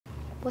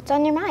What's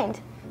on your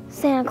mind?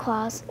 Santa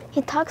Claus.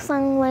 He talks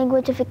slang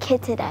language of a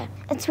kid today.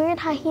 It's weird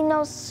how he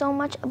knows so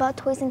much about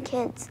toys and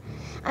kids.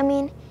 I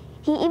mean,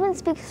 he even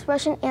speaks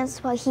Russian and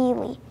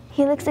Swahili.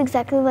 He looks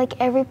exactly like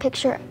every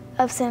picture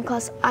of Santa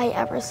Claus I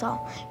ever saw.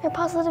 You're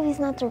positive he's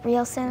not the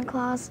real Santa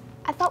Claus?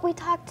 I thought we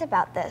talked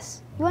about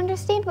this. You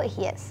understand what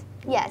he is.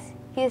 Yes,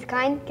 he is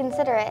kind,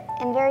 considerate,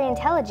 and very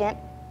intelligent,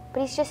 but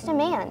he's just a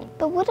man.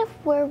 But what if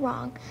we're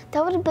wrong?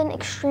 That would have been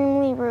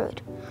extremely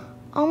rude.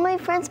 All my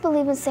friends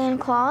believe in Santa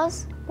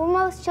Claus. Well,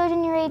 most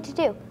children your age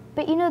do,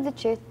 but you know the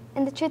truth,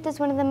 and the truth is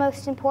one of the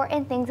most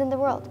important things in the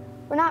world.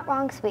 We're not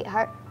wrong,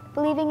 sweetheart.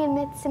 Believing in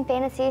myths and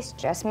fantasies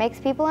just makes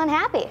people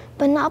unhappy.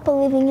 But not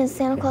believing in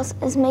Santa Claus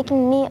is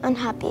making me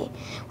unhappy.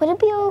 Would it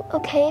be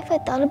okay if I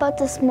thought about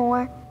this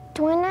more?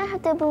 Do I not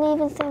have to believe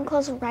in Santa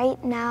Claus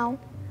right now?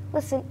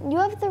 Listen, you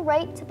have the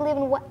right to believe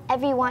in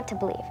whatever you want to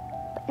believe,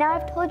 but now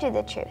I've told you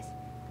the truth.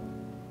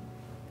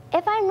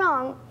 If I'm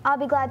wrong, I'll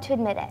be glad to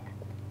admit it.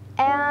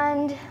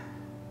 And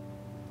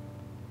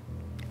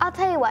I'll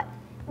tell you what,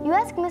 you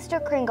ask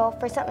Mr. Kringle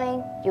for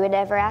something you would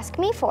never ask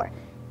me for,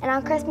 and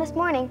on Christmas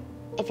morning,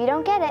 if you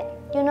don't get it,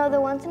 you'll know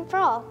the once and for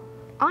all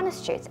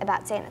honest truths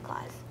about Santa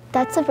Claus.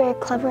 That's a very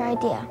clever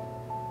idea.